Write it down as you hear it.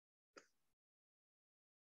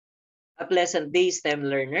A pleasant day, STEM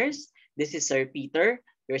learners. This is Sir Peter,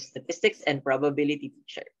 your statistics and probability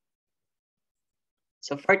teacher.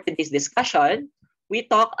 So for today's discussion, we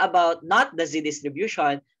talk about not the Z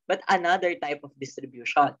distribution, but another type of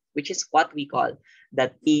distribution, which is what we call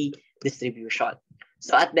the T distribution.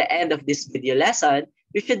 So at the end of this video lesson,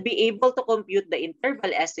 you should be able to compute the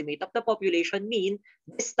interval estimate of the population mean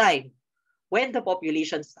this time, when the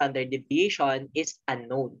population standard deviation is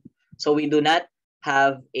unknown. So we do not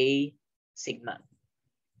have a sigma.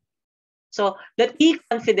 So the T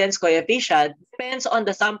confidence coefficient depends on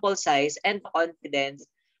the sample size and the confidence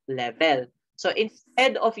level. So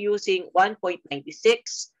instead of using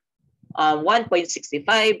 1.96,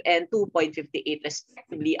 1.65, and 2.58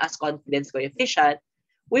 respectively as confidence coefficient,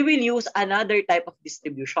 we will use another type of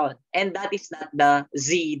distribution, and that is not the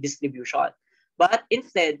Z distribution. But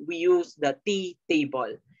instead, we use the T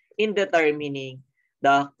table in determining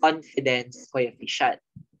the confidence coefficient.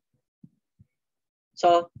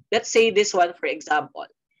 So let's say this one, for example.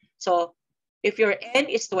 So if your N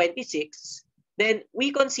is 26, then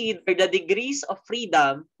we consider the degrees of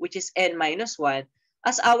freedom, which is N minus 1,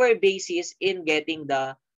 as our basis in getting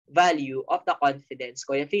the value of the confidence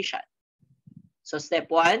coefficient. So step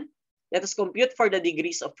 1, let us compute for the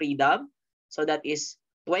degrees of freedom. So that is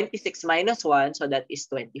 26 minus 1, so that is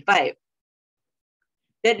 25.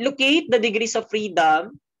 Then locate the degrees of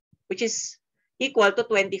freedom, which is equal to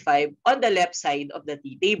 25 on the left side of the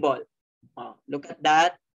T table. Look at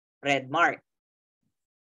that red mark.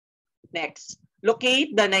 Next,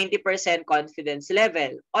 locate the 90% confidence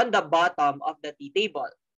level on the bottom of the T table.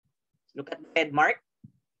 Look at the red mark.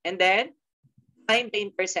 And then find the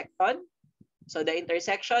intersection. So the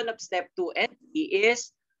intersection of step 2 and 3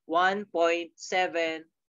 is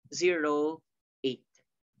 1.708.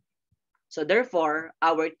 So therefore,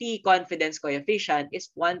 our T confidence coefficient is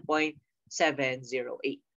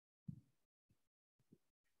 1.708.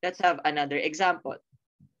 Let's have another example.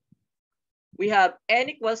 We have N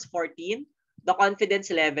equals 14. The confidence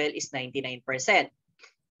level is 99%.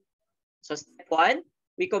 So step 1,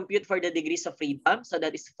 we compute for the degrees of freedom. So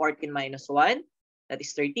that is 14 minus 1. That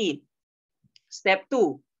is 13. Step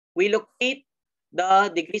 2, we locate the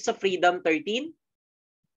degrees of freedom 13.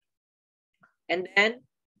 And then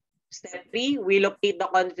step 3, we locate the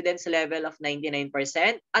confidence level of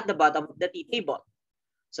 99% at the bottom of the T table.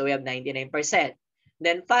 So we have 99%.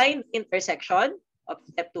 Then find the intersection of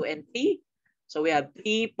step 2 and 3. So we have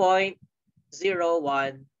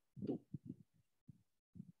 3.012.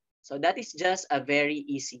 So that is just a very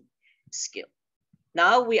easy skill.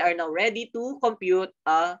 Now we are now ready to compute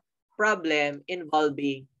a problem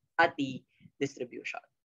involving a T distribution.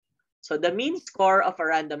 So the mean score of a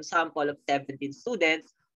random sample of 17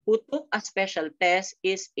 students who took a special test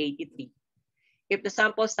is 83. If the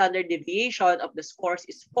sample standard deviation of the scores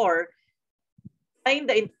is 4, find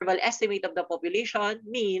the interval estimate of the population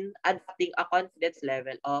mean adopting a confidence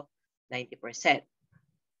level of 90%.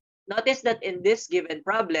 Notice that in this given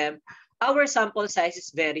problem, our sample size is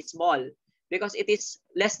very small because it is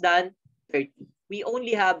less than 30. We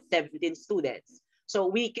only have 17 students. So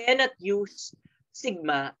we cannot use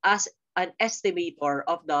sigma as an estimator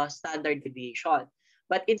of the standard deviation.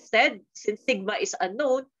 But instead, since sigma is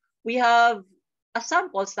unknown, we have a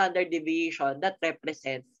sample standard deviation that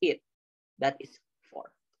represents it. That is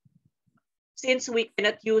 4. Since we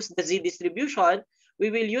cannot use the Z distribution, we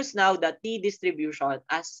will use now the T distribution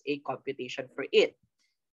as a computation for it.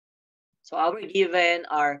 So our given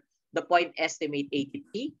are the point estimate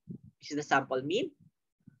 83, which is the sample mean,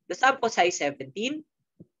 the sample size 17,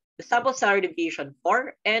 the sample standard deviation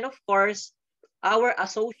 4, and of course, our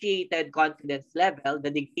associated confidence level, the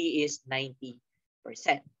degree is 90%.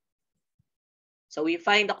 So we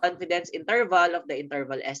find the confidence interval of the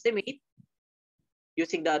interval estimate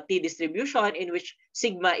using the T distribution in which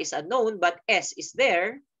sigma is unknown but S is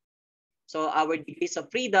there. So our degrees of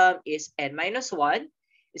freedom is N minus 1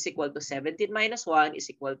 is equal to 17 minus 1 is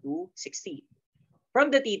equal to 16. From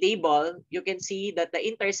the T table, you can see that the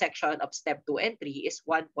intersection of step 2 and 3 is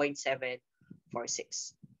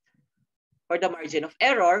 1.746. For the margin of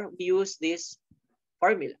error, we use this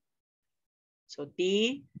formula. So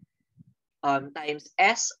T times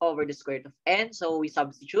S over the square root of N. So we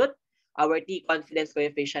substitute. Our T confidence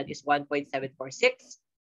coefficient is 1.746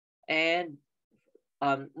 and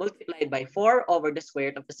multiplied by 4 over the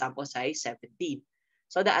square root of the sample size 17.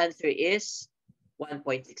 So the answer is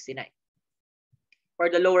 1.69. For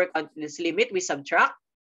the lower confidence limit, we subtract.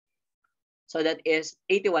 So that is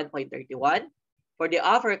 81.31. For the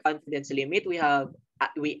upper confidence limit, we add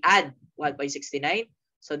 1.69.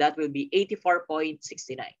 So that will be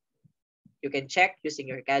 84.69. You can check using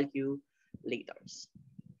your calculators.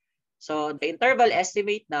 So the interval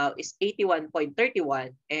estimate now is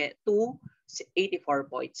 81.31 to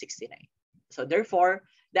 84.69. So therefore,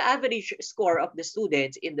 the average score of the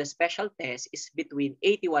students in the special test is between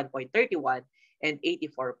 81.31 and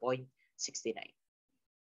 84.69.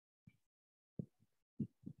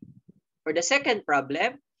 For the second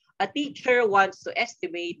problem, a teacher wants to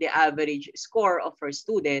estimate the average score of her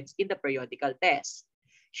students in the periodical test.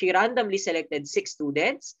 She randomly selected 6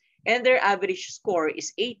 students and their average score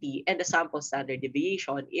is 80 and the sample standard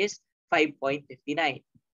deviation is 5.59.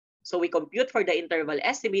 So we compute for the interval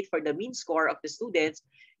estimate for the mean score of the students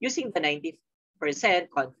using the 90%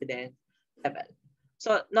 confidence level.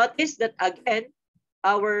 So notice that again,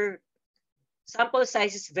 our sample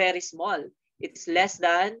size is very small. It's less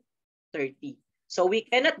than 30. So we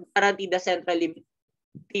cannot guarantee the central limit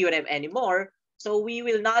theorem anymore. So we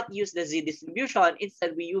will not use the z distribution.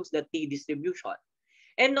 Instead, we use the t distribution.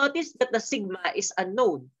 And notice that the sigma is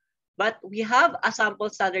unknown. But we have a sample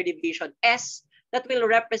standard deviation S that will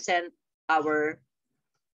represent our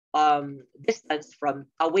distance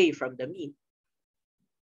away from the mean.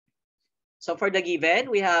 So for the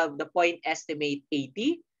given, we have the point estimate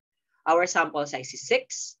 80. Our sample size is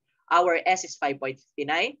 6. Our S is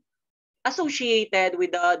 5.59. Associated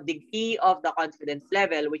with the degree of the confidence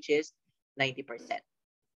level, which is 90%.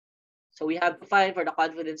 So we have to find for the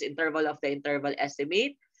confidence interval of the interval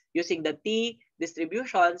estimate using the t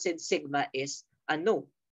distribution since sigma is unknown.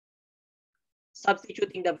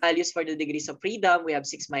 Substituting the values for the degrees of freedom, we have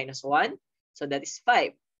 6 minus 1. So that is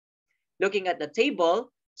 5. Looking at the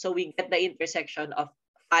table, so we get the intersection of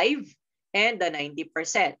 5 and the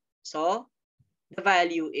 90%. So the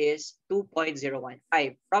value is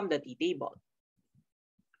 2.015 from the t-table.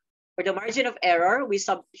 For the margin of error, we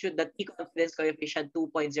substitute the t-confidence coefficient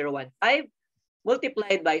 2.015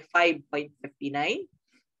 multiplied by 5.59,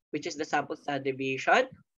 which is the sample standard deviation,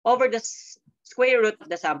 over the square root of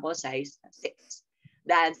the sample size, 6.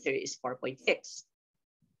 The answer is 4.6.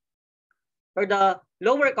 For the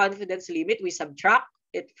lower confidence limit, we subtract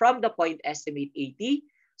it from the point estimate 80,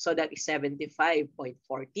 so that is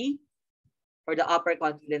 75.40. For the upper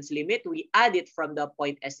confidence limit, we add it from the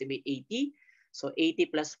point estimate 80. So 80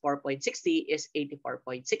 plus 4.60 is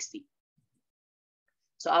 84.60.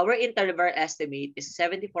 So our interval estimate is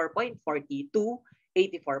 74.40 to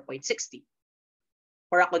 84.60.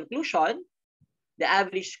 For a conclusion, the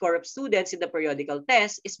average score of students in the periodical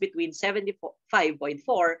test is between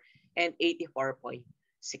 75.4 and 84.60.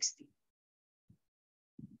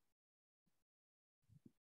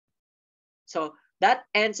 So that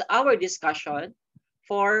ends our discussion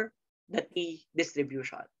for the t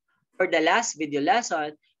distribution. For the last video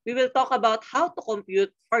lesson, we will talk about how to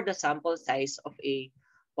compute for the sample size of a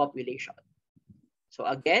population. So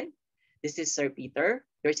again, this is Sir Peter,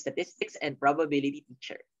 your statistics and probability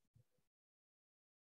teacher.